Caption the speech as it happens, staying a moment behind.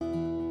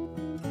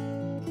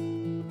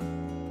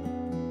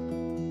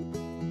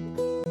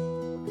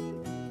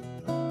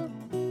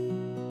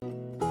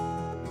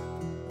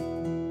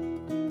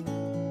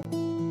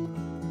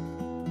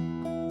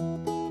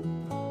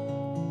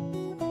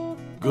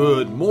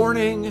Good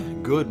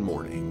morning, good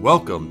morning.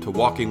 Welcome to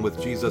Walking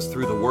with Jesus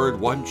Through the Word,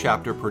 one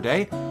chapter per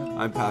day.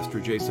 I'm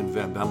Pastor Jason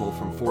Van Bemmel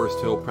from Forest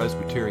Hill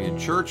Presbyterian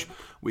Church.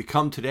 We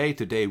come today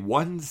to day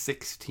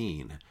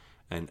 116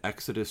 and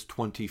Exodus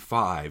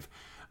 25.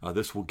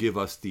 This will give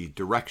us the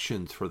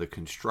directions for the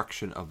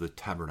construction of the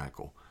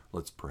tabernacle.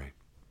 Let's pray.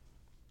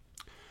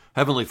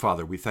 Heavenly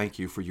Father, we thank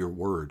you for your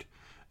word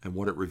and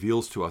what it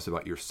reveals to us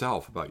about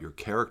yourself, about your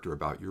character,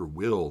 about your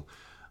will,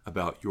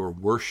 about your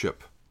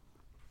worship.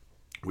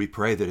 We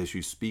pray that as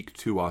you speak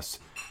to us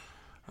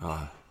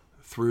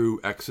through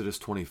Exodus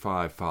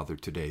 25, Father,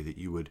 today, that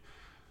you would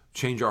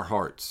change our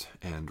hearts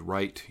and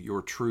write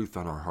your truth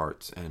on our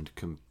hearts and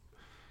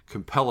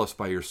compel us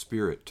by your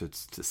Spirit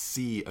to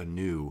see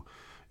anew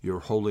your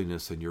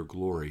holiness and your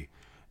glory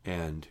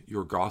and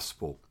your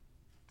gospel,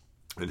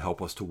 and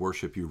help us to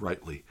worship you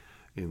rightly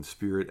in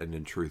spirit and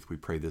in truth. We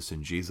pray this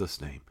in Jesus'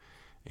 name.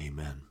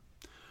 Amen.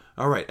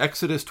 All right,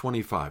 Exodus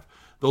 25.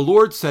 The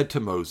Lord said to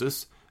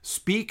Moses,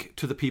 "Speak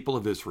to the people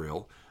of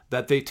Israel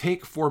that they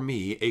take for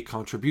me a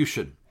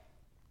contribution.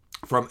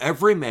 From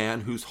every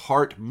man whose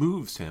heart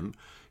moves him,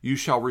 you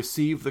shall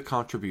receive the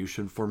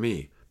contribution for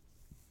me.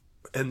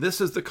 And this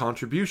is the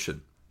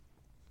contribution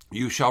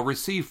you shall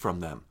receive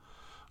from them: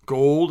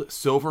 gold,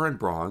 silver, and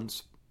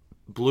bronze,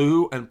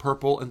 blue and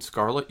purple and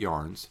scarlet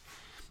yarns,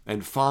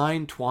 and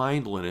fine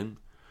twined linen,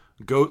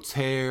 goat's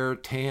hair,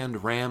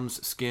 tanned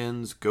ram's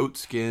skins, goat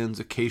skins,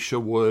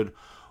 acacia wood,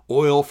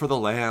 oil for the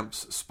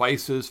lamps,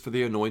 spices for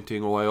the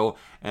anointing oil,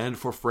 and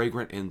for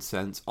fragrant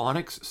incense,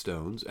 onyx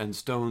stones, and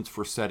stones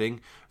for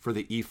setting, for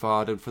the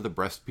ephod and for the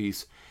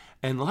breastpiece.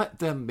 And let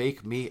them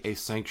make me a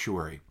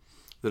sanctuary,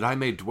 that I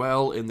may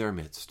dwell in their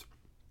midst.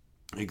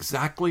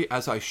 Exactly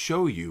as I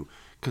show you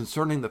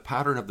concerning the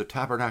pattern of the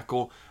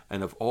tabernacle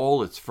and of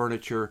all its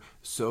furniture,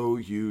 so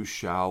you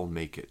shall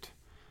make it.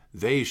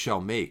 They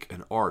shall make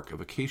an ark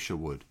of acacia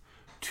wood.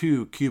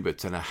 2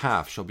 cubits and a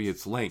half shall be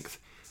its length,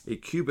 1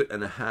 cubit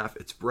and a half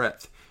its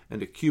breadth,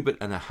 and 1 cubit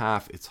and a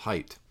half its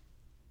height.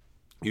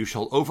 You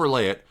shall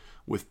overlay it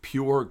with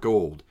pure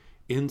gold.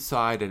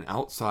 Inside and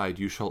outside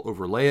you shall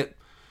overlay it.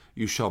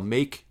 You shall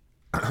make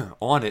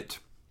on it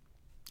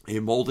a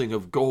molding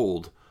of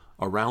gold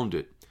around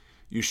it.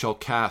 You shall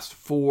cast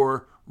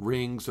 4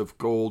 rings of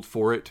gold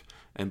for it,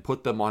 and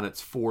put them on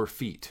its 4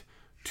 feet,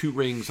 2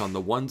 rings on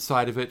the one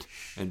side of it,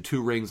 and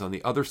 2 rings on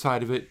the other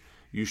side of it.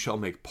 You shall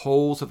make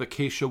poles of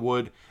acacia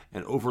wood,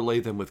 and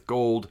overlay them with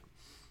gold.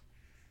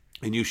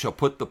 And you shall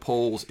put the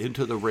poles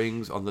into the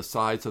rings on the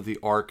sides of the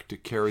ark to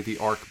carry the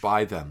ark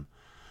by them.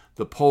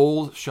 The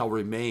poles shall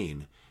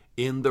remain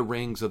in the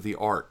rings of the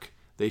ark.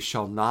 They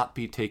shall not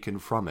be taken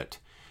from it.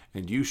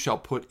 And you shall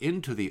put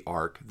into the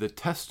ark the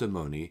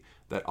testimony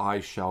that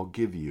I shall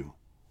give you.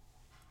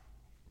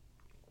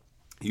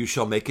 You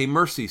shall make a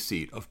mercy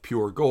seat of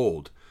pure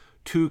gold.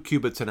 2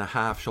 cubits and a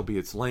half shall be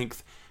its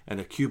length,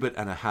 and 1 cubit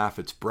and a half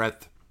its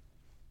breadth.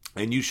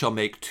 And you shall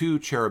make 2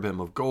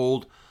 cherubim of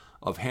gold.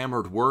 Of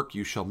hammered work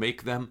you shall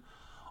make them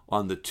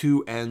on the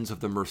 2 ends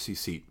of the mercy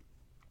seat.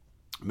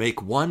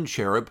 Make 1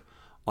 cherub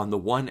on the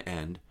one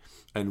end,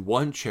 and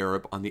 1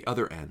 cherub on the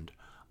other end.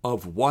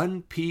 Of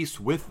one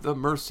piece with the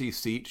mercy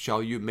seat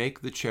shall you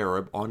make the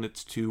cherub on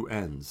its 2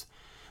 ends.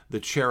 The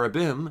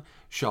cherubim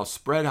shall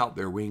spread out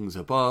their wings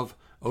above,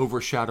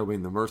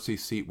 overshadowing the mercy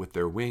seat with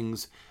their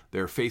wings,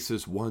 their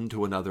faces one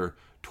to another.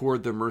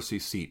 Toward the mercy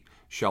seat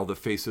shall the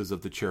faces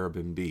of the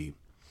cherubim be.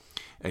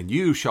 And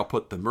you shall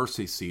put the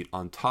mercy seat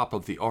on top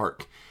of the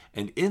ark,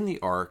 and in the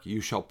ark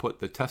you shall put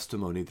the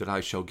testimony that I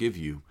shall give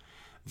you.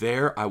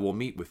 There I will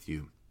meet with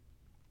you.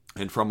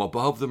 And from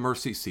above the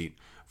mercy seat,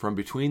 from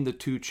between the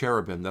 2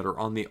 cherubim that are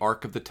on the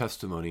ark of the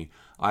testimony,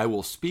 I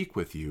will speak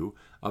with you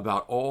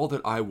about all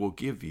that I will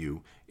give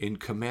you in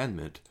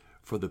commandment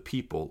for the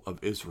people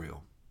of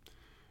Israel.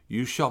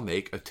 You shall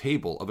make a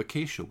table of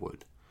acacia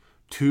wood.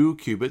 2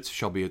 cubits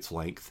shall be its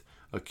length,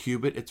 1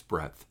 cubit its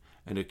breadth,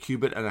 and 1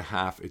 cubit and a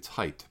half its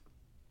height.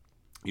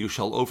 You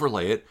shall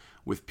overlay it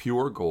with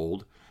pure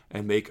gold,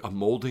 and make a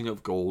molding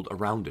of gold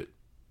around it.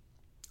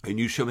 And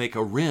you shall make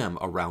a rim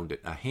around it,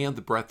 a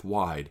handbreadth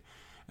wide,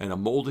 and a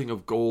molding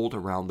of gold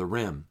around the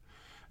rim.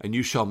 And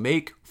you shall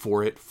make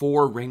for it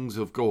 4 rings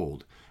of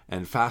gold,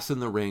 and fasten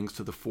the rings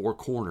to the 4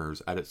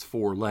 corners at its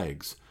 4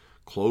 legs.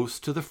 Close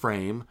to the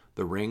frame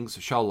the rings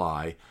shall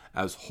lie,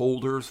 as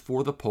holders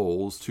for the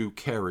poles to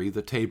carry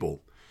the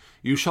table.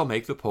 You shall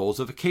make the poles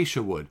of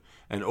acacia wood,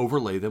 and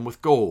overlay them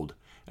with gold,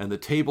 and the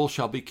table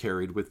shall be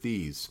carried with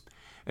these.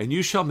 And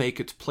you shall make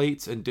its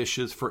plates and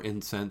dishes for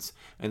incense,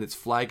 and its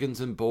flagons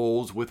and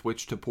bowls with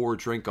which to pour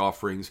drink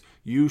offerings.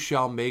 You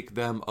shall make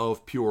them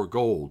of pure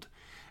gold.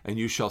 And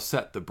you shall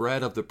set the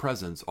bread of the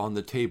presence on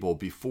the table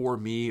before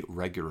me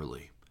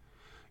regularly.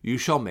 You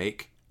shall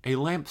make a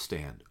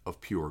lampstand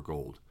of pure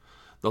gold.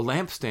 The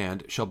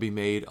lampstand shall be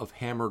made of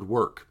hammered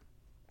work.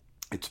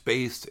 Its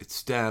base, its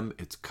stem,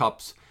 its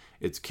cups,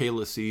 its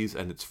calices,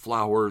 and its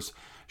flowers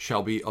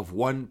shall be of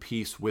one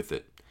piece with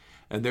it.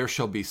 And there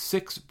shall be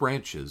 6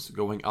 branches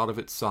going out of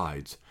its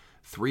sides,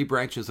 3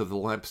 branches of the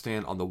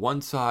lampstand on the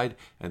one side,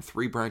 and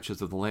 3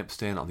 branches of the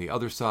lampstand on the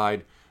other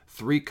side.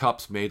 3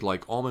 cups made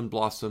like almond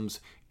blossoms,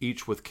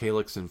 each with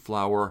calyx and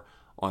flower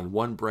on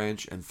one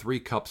branch, and 3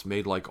 cups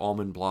made like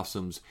almond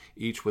blossoms,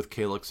 each with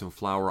calyx and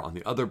flower on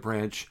the other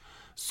branch.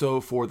 So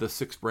for the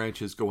 6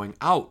 branches going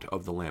out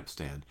of the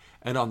lampstand.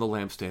 And on the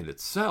lampstand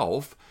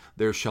itself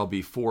there shall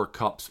be 4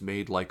 cups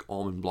made like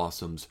almond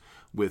blossoms,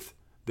 with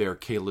their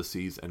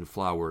calyces and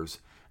flowers,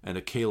 and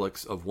a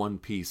calyx of one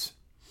piece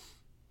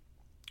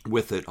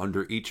with it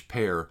under each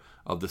pair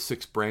of the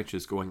 6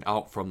 branches going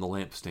out from the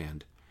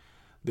lampstand.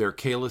 Their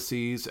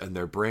calyces and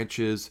their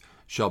branches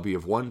shall be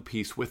of one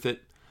piece with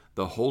it,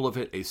 the whole of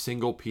it a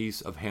single piece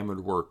of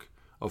hammered work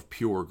of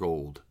pure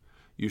gold.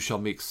 You shall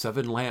make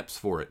 7 lamps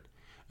for it,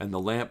 and the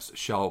lamps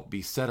shall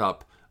be set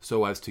up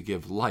so as to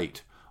give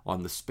light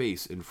on the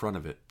space in front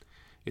of it.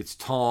 Its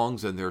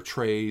tongs and their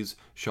trays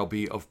shall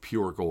be of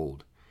pure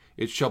gold.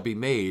 It shall be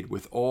made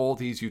with all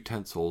these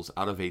utensils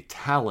out of a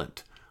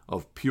talent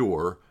of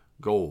pure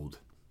gold.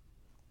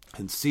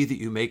 And see that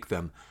you make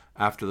them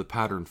after the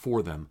pattern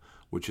for them,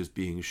 which is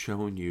being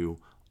shown you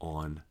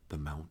on the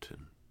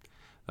mountain.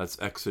 That's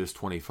Exodus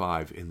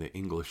 25 in the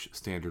English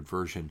Standard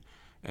Version.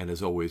 And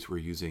as always, we're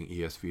using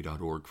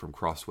esv.org from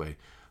Crossway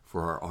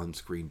for our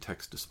on-screen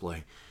text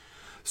display.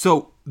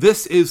 So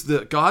this is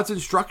God's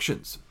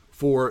instructions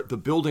for the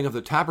building of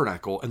the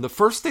tabernacle. And the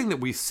first thing that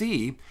we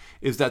see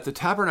is that the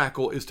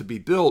tabernacle is to be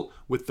built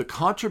with the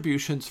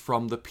contributions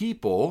from the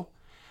people,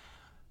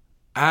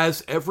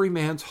 as every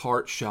man's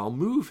heart shall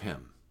move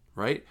him,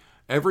 right?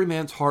 Every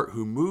man's heart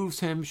who moves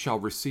him shall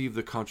receive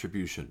the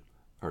contribution.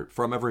 Or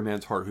from every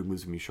man's heart who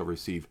moves him, he shall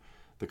receive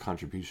the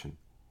contribution.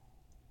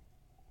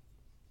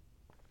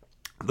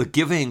 The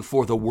giving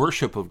for the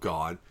worship of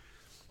God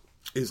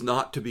is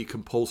not to be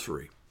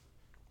compulsory.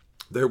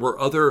 There were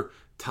other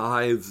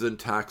tithes and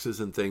taxes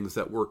and things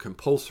that were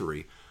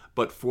compulsory,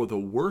 but for the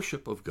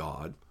worship of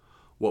God,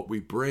 what we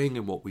bring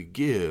and what we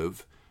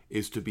give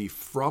is to be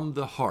from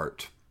the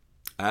heart,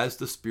 as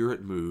the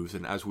Spirit moves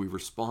and as we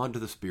respond to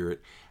the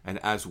Spirit, and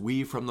as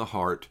we from the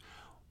heart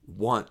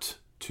want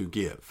to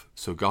give.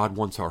 So God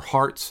wants our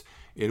hearts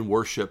in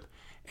worship,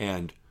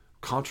 and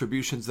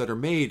contributions that are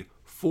made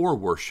for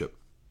worship,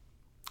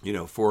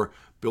 for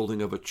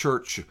building of a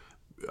church,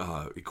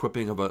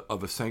 equipping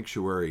of a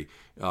sanctuary,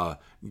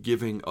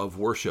 giving of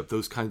worship,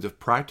 those kinds of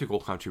practical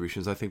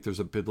contributions. I think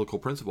there's a biblical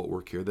principle at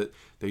work here that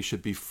they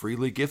should be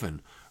freely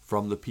given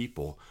from the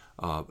people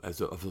as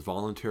a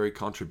voluntary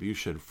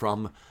contribution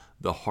from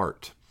the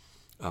heart.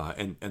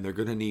 And they're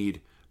going to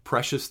need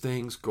precious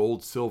things,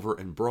 gold, silver,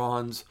 and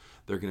bronze.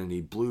 They're going to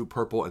need blue,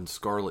 purple, and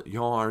scarlet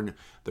yarn.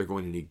 They're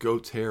going to need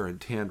goat's hair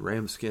and tanned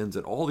ram skins,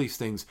 and all these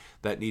things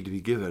that need to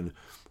be given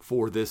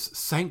for this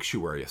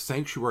sanctuary. A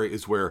sanctuary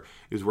is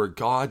where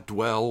God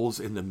dwells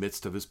in the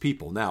midst of his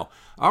people. Now,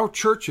 our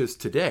churches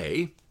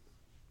today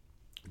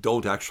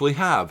don't actually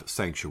have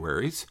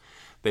sanctuaries.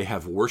 They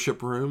have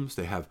worship rooms,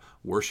 they have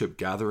worship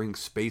gathering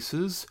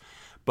spaces,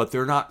 but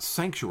they're not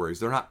sanctuaries.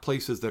 They're not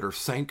places that are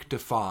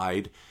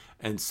sanctified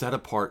and set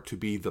apart to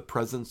be the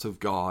presence of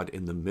God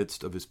in the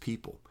midst of his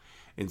people.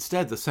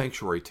 Instead, the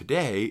sanctuary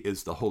today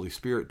is the Holy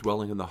Spirit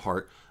dwelling in the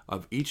heart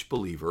of each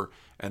believer,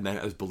 and then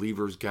as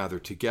believers gather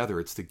together,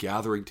 it's the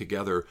gathering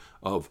together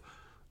of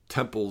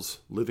temples,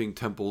 living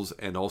temples,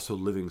 and also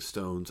living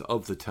stones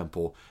of the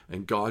temple,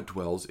 and God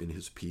dwells in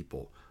his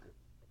people.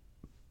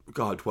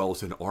 God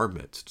dwells in our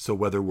midst. So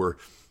whether we're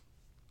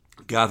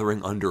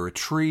gathering under a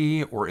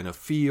tree or in a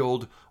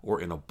field or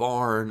in a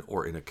barn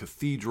or in a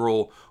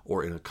cathedral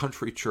or in a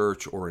country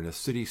church or in a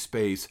city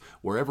space,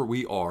 wherever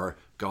we are,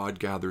 God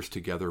gathers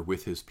together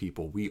with his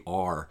people. We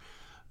are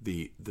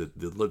the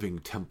living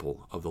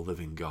temple of the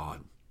living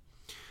God.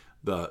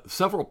 The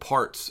several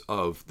parts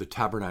of the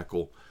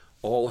tabernacle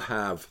all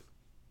have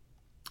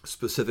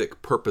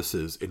specific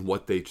purposes in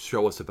what they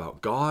show us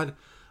about God,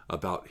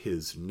 about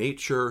his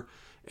nature,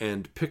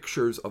 and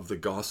pictures of the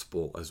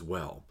gospel as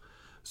well.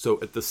 So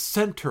at the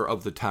center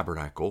of the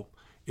tabernacle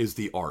is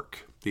the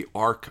ark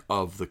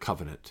of the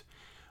covenant.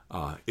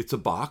 It's a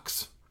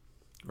box,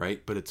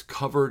 right? But it's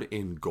covered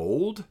in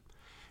gold.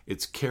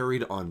 It's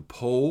carried on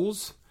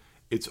poles.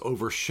 It's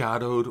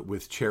overshadowed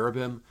with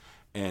cherubim,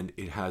 and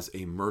it has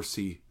a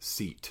mercy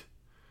seat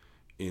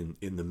in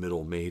the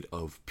middle made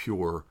of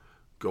pure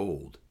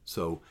gold.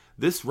 So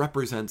this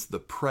represents the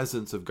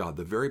presence of God,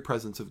 the very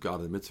presence of God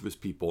in the midst of his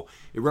people.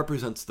 It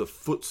represents the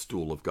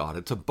footstool of God.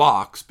 It's a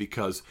box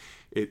because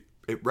it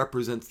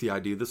represents the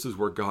idea this is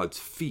where God's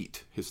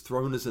feet, his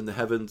throne is in the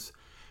heavens,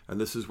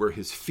 and this is where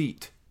his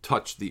feet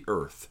touch the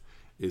earth,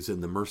 is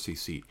in the mercy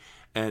seat.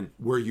 And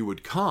where you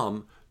would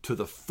come to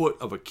the foot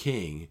of a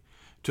king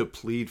to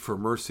plead for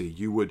mercy,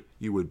 you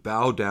would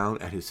bow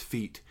down at his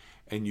feet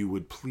and you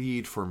would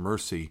plead for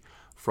mercy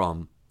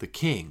from the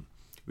king.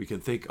 We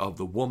can think of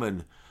the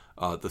woman,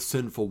 the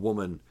sinful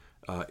woman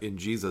in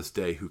Jesus'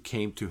 day who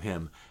came to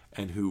him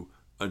and who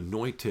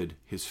anointed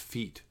his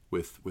feet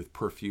with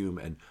perfume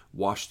and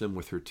washed them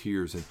with her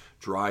tears and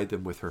dried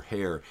them with her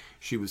hair.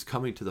 She was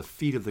coming to the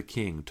feet of the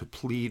king to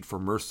plead for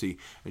mercy,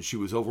 and she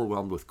was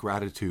overwhelmed with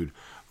gratitude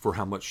for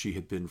how much she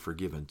had been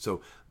forgiven.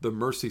 So the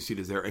mercy seat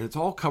is there, and it's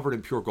all covered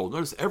in pure gold.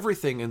 Notice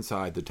everything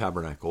inside the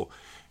tabernacle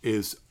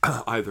is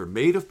either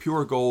made of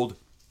pure gold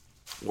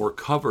or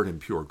covered in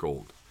pure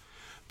gold.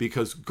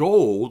 Because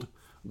gold,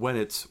 when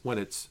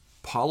it's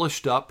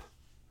polished up,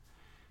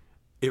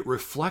 it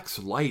reflects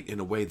light in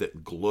a way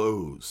that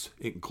glows.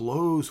 It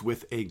glows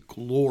with a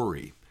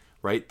glory,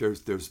 right?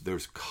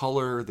 There's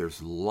color,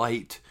 there's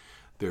light,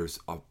 there's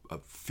a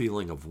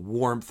feeling of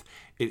warmth.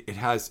 It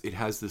has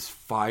this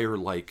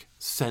fire-like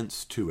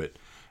sense to it,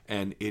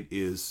 and it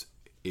is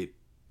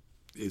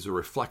a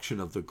reflection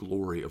of the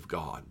glory of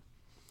God.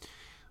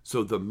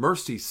 So the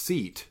mercy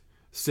seat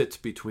sits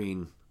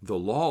between the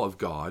law of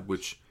God,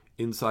 which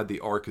inside the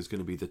ark is going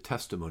to be the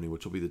testimony,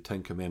 which will be the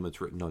 10 Commandments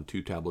written on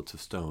 2 tablets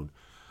of stone.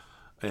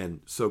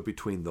 And so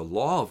between the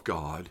law of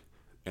God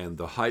and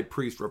the high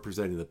priest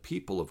representing the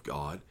people of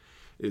God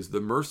is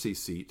the mercy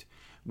seat,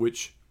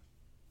 which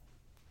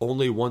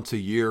only once a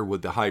year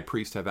would the high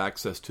priest have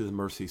access to the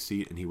mercy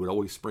seat, and he would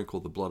always sprinkle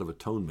the blood of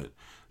atonement.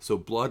 So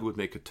blood would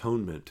make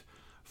atonement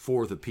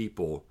for the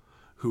people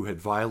who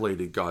had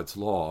violated God's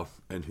law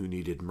and who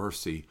needed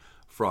mercy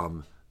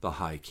from the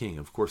high king.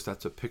 Of course,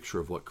 that's a picture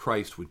of what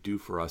Christ would do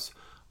for us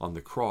on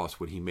the cross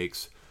when he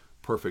makes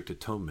perfect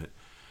atonement.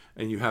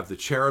 And you have the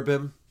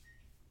cherubim,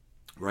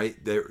 right?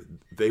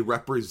 They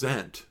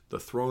represent the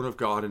throne of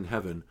God in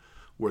heaven,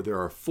 where there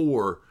are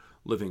 4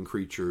 living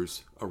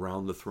creatures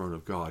around the throne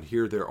of God.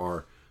 Here there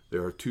are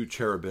 2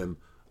 cherubim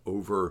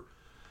over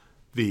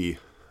the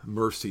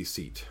mercy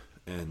seat,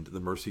 and the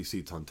mercy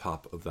seat's on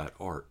top of that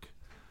ark.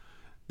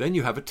 Then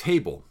you have a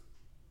table.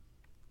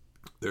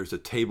 There's a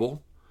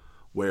table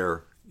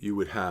where you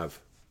would have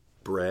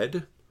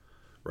bread,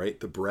 right?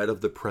 The bread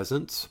of the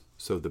presence.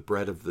 So the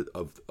bread of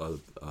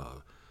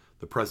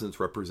the presence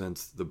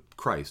represents the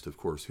Christ, of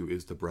course, who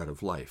is the bread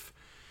of life.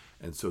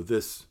 And so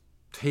this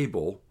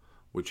table,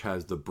 which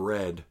has the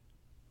bread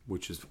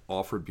which is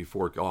offered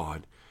before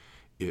God,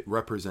 it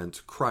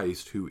represents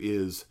Christ, who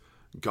is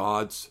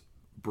God's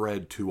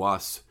bread to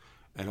us,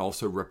 and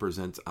also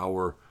represents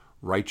our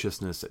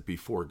righteousness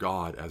before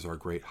God as our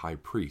great high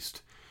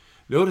priest.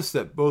 Notice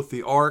that both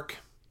the ark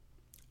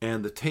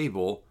and the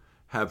table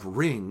have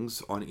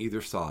rings on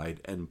either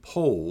side and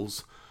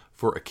poles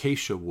for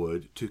acacia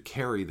wood to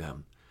carry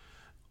them.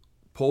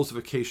 Poles of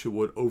acacia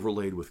wood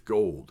overlaid with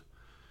gold.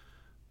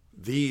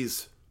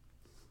 These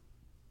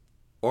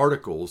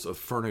articles of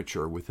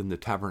furniture within the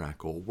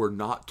tabernacle were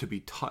not to be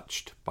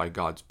touched by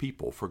God's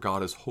people, for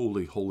God is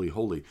holy, holy,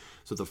 holy.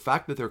 So the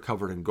fact that they're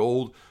covered in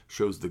gold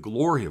shows the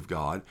glory of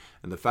God,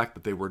 and the fact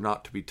that they were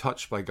not to be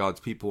touched by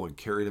God's people and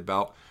carried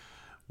about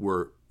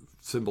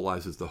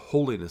symbolizes the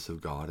holiness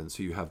of God. And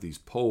so you have these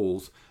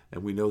poles,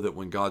 and we know that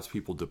when God's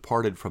people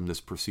departed from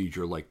this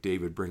procedure, like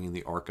David bringing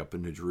the ark up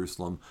into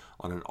Jerusalem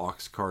on an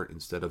ox cart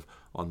instead of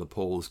on the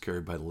poles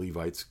carried by the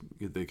Levites,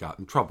 they got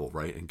in trouble,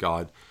 right? And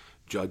God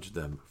judged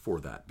them for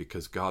that,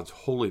 because God's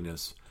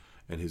holiness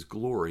and his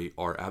glory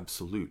are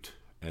absolute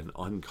and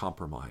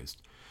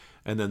uncompromised.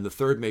 And then the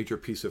third major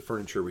piece of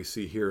furniture we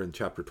see here in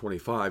chapter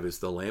 25 is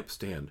the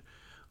lampstand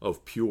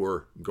of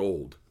pure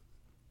gold,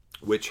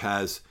 which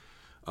has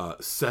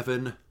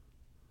 7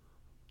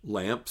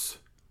 lamps,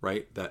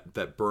 right,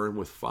 that burn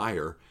with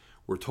fire.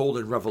 We're told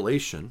in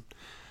Revelation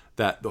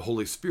that the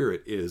Holy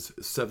Spirit is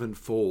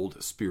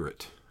 7-fold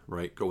spirit,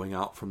 right, going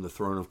out from the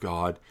throne of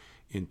God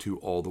into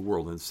all the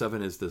world. And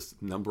 7 is this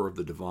number of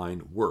the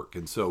divine work.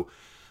 And so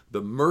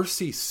the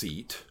mercy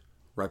seat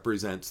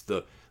represents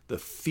the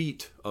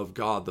feet of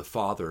God the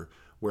Father,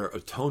 where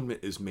atonement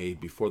is made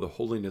before the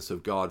holiness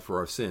of God for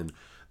our sin.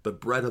 The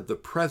bread of the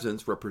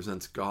presence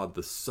represents God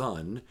the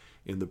Son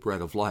in the bread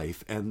of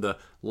life, and the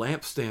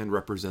lampstand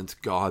represents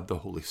God the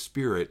Holy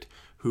Spirit,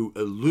 who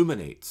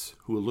illuminates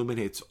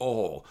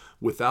all.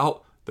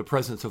 Without the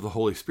presence of the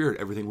Holy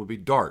Spirit, everything would be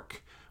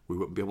dark. We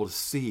wouldn't be able to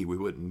see. We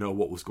wouldn't know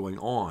what was going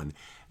on.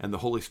 And the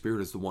Holy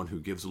Spirit is the one who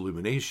gives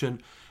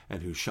illumination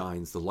and who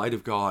shines the light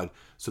of God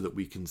so that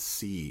we can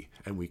see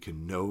and we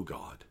can know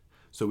God.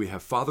 So we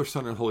have Father,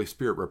 Son, and Holy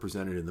Spirit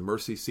represented in the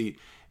mercy seat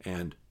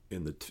and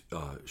in the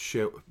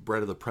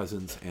bread of the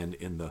presence and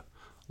in the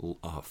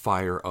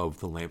fire of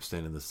the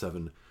lampstand and the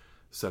seven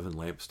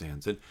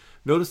lampstands. And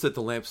notice that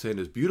the lampstand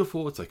is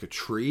beautiful. It's like a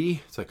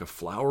tree. It's like a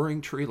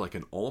flowering tree, like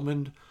an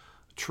almond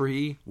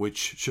tree, which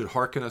should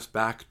hearken us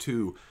back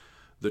to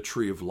the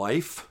tree of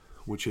life,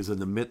 which is in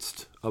the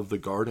midst of the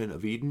Garden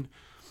of Eden,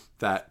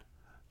 that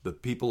the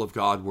people of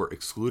God were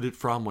excluded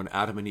from when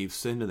Adam and Eve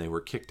sinned, and they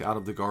were kicked out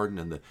of the garden,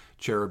 and the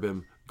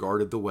cherubim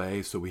guarded the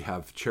way. So we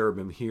have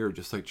cherubim here,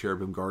 just like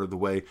cherubim guarded the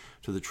way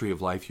to the tree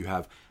of life. You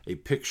have a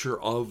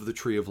picture of the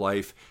tree of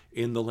life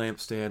in the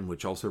lampstand,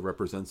 which also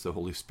represents the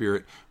Holy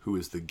Spirit, who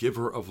is the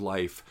giver of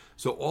life.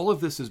 So all of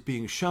this is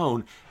being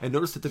shown. And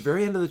notice at the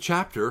very end of the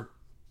chapter,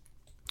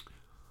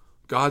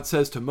 God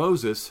says to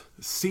Moses,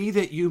 "See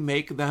that you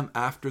make them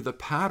after the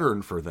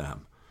pattern for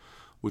them,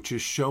 which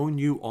is shown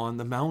you on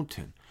the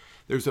mountain."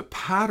 There's a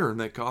pattern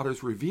that God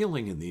is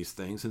revealing in these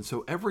things, and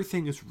so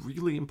everything is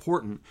really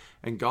important,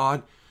 and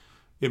God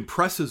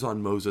impresses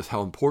on Moses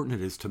how important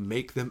it is to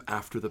make them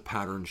after the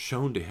pattern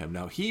shown to him.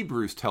 Now,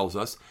 Hebrews tells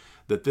us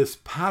that this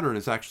pattern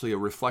is actually a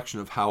reflection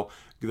of how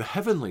the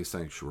heavenly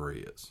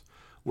sanctuary is,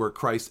 where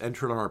Christ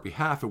entered on our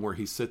behalf and where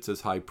he sits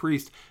as high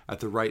priest at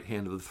the right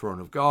hand of the throne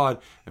of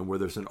God, and where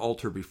there's an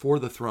altar before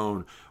the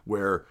throne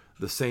where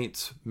the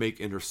saints make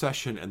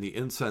intercession and the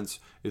incense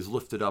is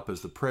lifted up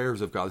as the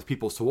prayers of God's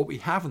people. So what we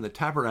have in the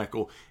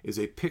tabernacle is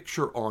a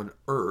picture on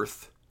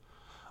earth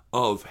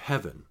of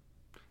heaven.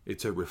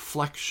 It's a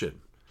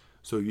reflection.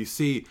 So you've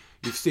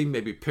seen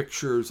maybe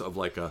pictures of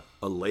like a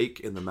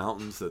lake in the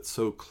mountains that's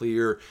so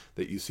clear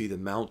that you see the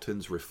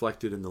mountains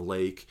reflected in the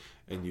lake,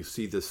 and you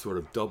see this sort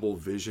of double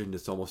vision.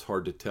 It's almost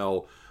hard to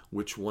tell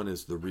which one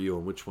is the real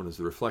and which one is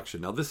the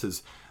reflection. Now,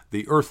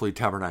 the earthly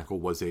tabernacle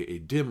was a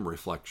dim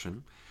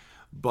reflection,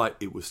 but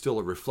it was still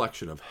a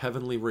reflection of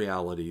heavenly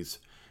realities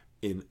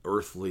in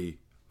earthly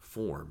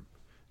form.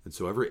 And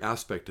so every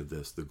aspect of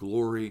this, the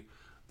glory,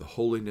 the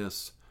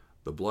holiness,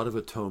 the blood of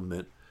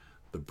atonement,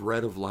 the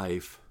bread of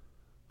life,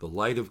 the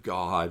light of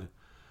God,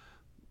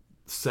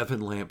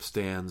 7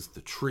 lampstands,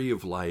 the tree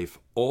of life,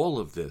 all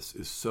of this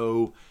is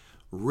so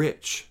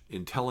rich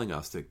in telling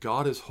us that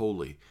God is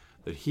holy,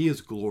 that he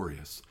is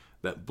glorious,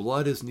 that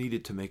blood is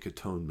needed to make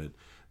atonement,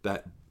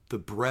 that the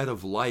bread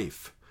of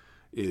life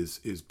is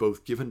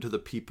both given to the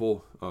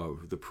people,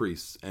 the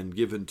priests, and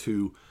given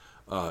to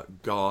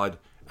God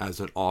as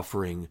an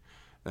offering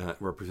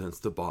represents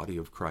the body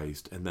of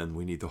Christ. And then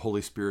we need the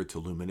Holy Spirit's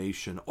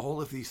illumination.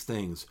 All of these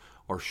things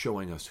are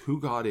showing us who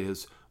God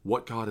is,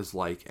 what God is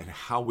like, and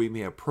how we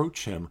may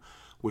approach him,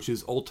 which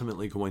is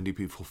ultimately going to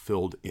be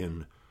fulfilled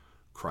in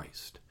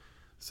Christ.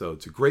 So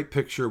it's a great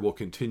picture. We'll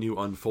continue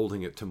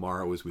unfolding it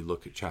tomorrow as we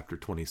look at chapter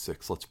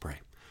 26. Let's pray.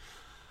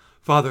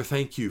 Father,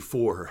 thank you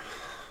for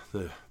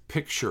the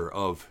picture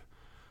of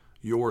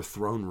your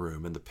throne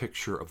room and the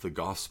picture of the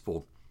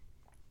gospel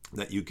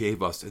that you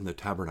gave us in the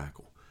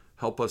tabernacle.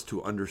 Help us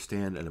to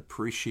understand and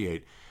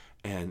appreciate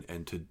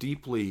and to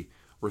deeply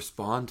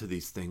respond to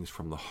these things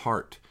from the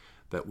heart,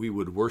 that we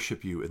would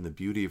worship you in the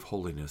beauty of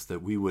holiness,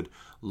 that we would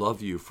love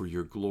you for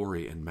your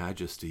glory and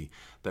majesty,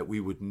 that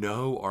we would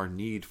know our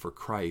need for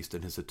Christ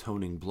and his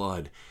atoning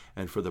blood,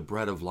 and for the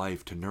bread of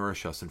life to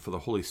nourish us, and for the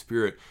Holy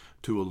Spirit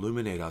to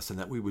illuminate us, and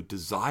that we would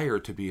desire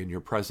to be in your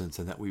presence,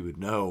 and that we would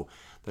know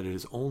that it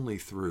is only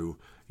through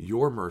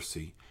your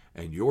mercy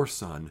and your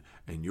Son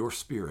and your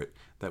Spirit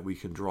that we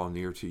can draw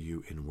near to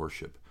you in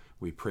worship.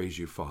 We praise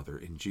you, Father,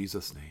 in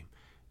Jesus' name.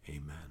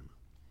 Amen.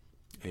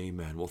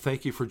 Amen. Well,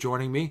 thank you for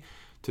joining me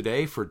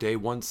today for day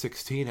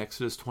 116,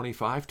 Exodus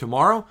 25.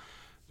 Tomorrow,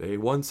 day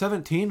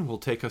 117 will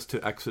take us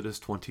to Exodus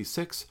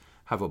 26.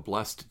 Have a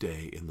blessed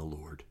day in the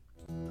Lord.